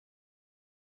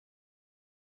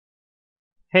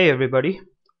Hey everybody,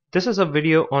 this is a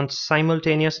video on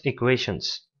simultaneous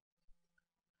equations.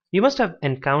 You must have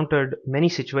encountered many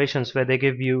situations where they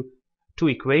give you two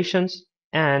equations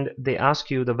and they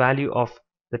ask you the value of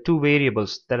the two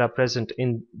variables that are present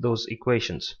in those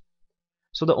equations.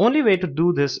 So the only way to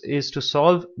do this is to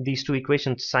solve these two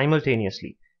equations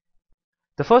simultaneously.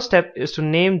 The first step is to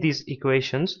name these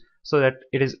equations so that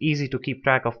it is easy to keep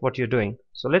track of what you're doing.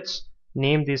 So let's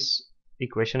name this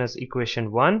equation as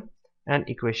equation 1 and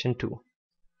equation 2.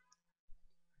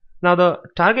 Now the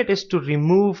target is to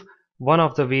remove one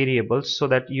of the variables so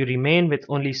that you remain with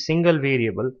only single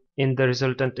variable in the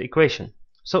resultant equation.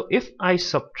 So if I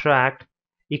subtract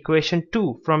equation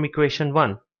 2 from equation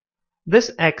 1, this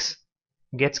x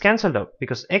gets cancelled out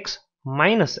because x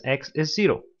minus x is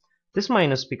 0. This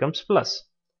minus becomes plus,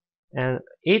 and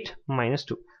 8 minus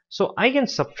 2. So I can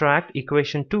subtract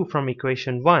equation 2 from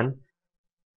equation 1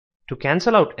 to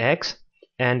cancel out x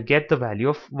and get the value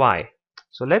of y.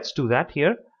 So let's do that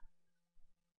here.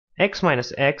 X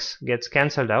minus x gets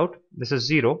cancelled out. This is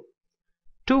 0.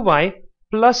 2y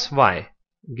plus y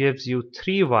gives you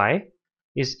 3y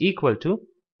is equal to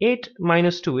 8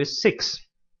 minus 2 is 6.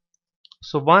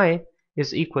 So y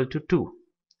is equal to 2.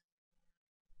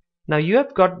 Now you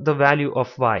have got the value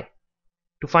of y.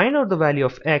 To find out the value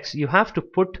of x, you have to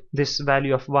put this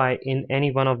value of y in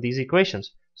any one of these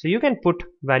equations. So you can put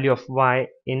value of y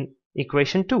in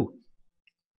equation 2.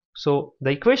 So the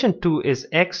equation 2 is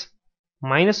x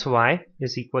minus y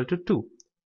is equal to 2.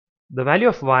 The value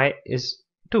of y is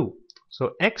 2.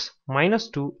 So x minus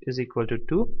 2 is equal to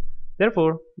 2.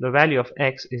 Therefore, the value of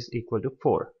x is equal to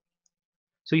 4.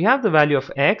 So you have the value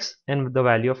of x and the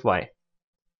value of y.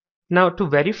 Now to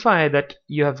verify that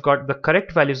you have got the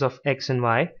correct values of x and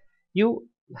y, you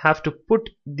have to put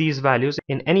these values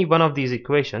in any one of these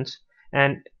equations,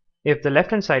 and if the left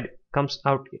hand side comes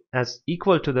out as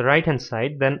equal to the right hand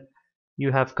side, then you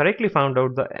have correctly found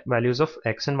out the values of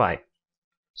x and y.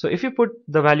 So if you put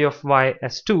the value of y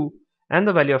as 2 and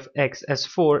the value of x as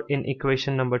 4 in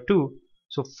equation number 2,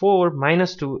 so 4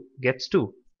 minus 2 gets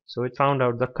 2. So it found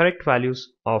out the correct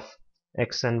values of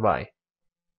x and y.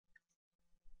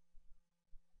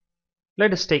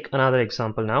 Let us take another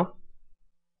example now.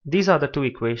 These are the two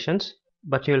equations,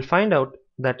 but you will find out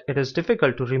that it is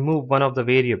difficult to remove one of the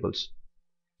variables.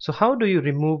 So how do you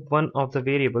remove one of the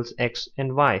variables x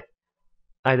and y?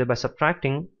 Either by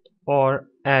subtracting or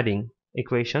adding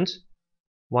equations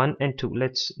 1 and 2.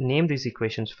 Let's name these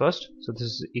equations first. So this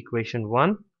is equation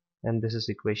 1 and this is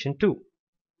equation 2.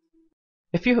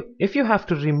 If you have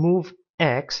to remove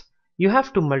x, you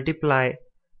have to multiply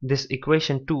this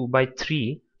equation 2 by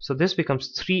 3. So this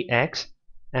becomes 3x,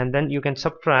 and then you can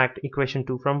subtract equation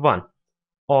 2 from 1.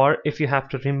 Or if you have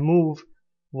to remove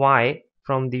y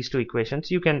from these two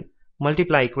equations, you can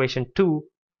multiply equation 2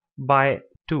 by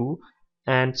 2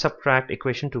 and subtract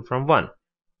equation 2 from 1.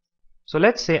 So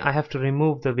let's say I have to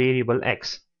remove the variable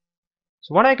x.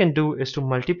 So what I can do is to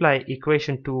multiply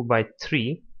equation 2 by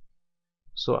 3.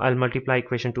 So I'll multiply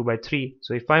equation 2 by 3.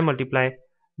 So if I multiply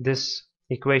this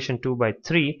equation 2 by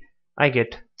 3, I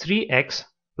get 3x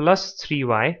plus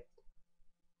 3y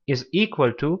is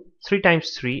equal to 3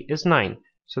 times 3 is 9.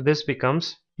 So this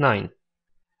becomes 9.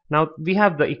 Now we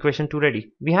have the equation 2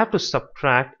 ready. We have to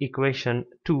subtract equation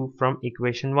 2 from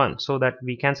equation 1 so that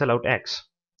we cancel out x.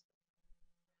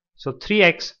 So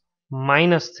 3x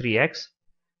minus 3x,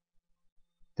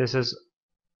 this is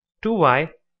 2y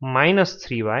minus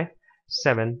 3y,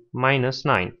 7 minus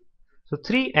 9. So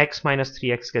 3x minus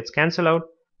 3x gets cancelled out.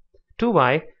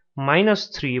 2y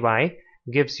minus 3y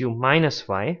gives you minus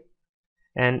y,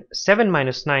 and 7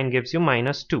 minus 9 gives you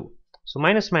minus 2. So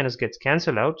minus minus gets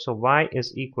cancelled out, so y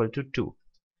is equal to 2.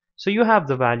 So you have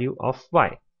the value of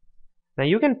y. Now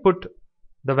you can put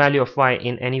the value of y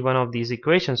in any one of these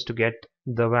equations to get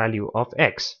the value of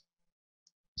x.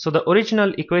 So the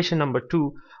original equation number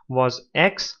 2 was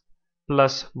x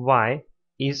plus y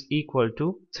is equal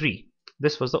to 3.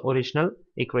 This was the original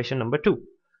equation number 2.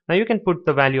 Now you can put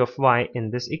the value of y in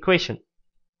this equation.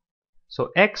 So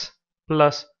x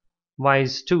plus y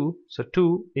is 2, so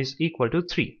 2 is equal to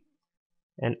 3.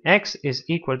 And x is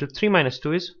equal to 3 minus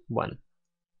 2 is 1.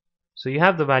 So you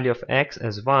have the value of x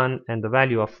as 1 and the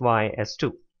value of y as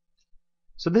 2.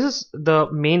 So this is the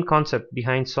main concept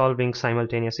behind solving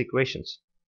simultaneous equations.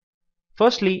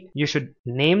 Firstly, you should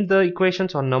name the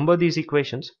equations or number these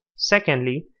equations.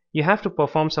 Secondly, you have to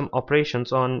perform some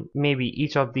operations on maybe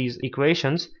each of these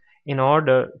equations in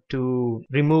order to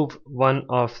remove one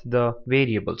of the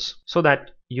variables so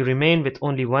that you remain with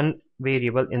only one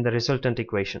variable in the resultant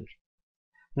equation.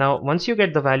 Now once you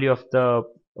get the value of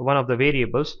one of the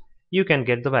variables, you can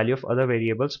get the value of other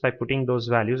variables by putting those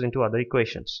values into other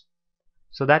equations.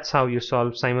 So that's how you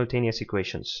solve simultaneous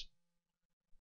equations.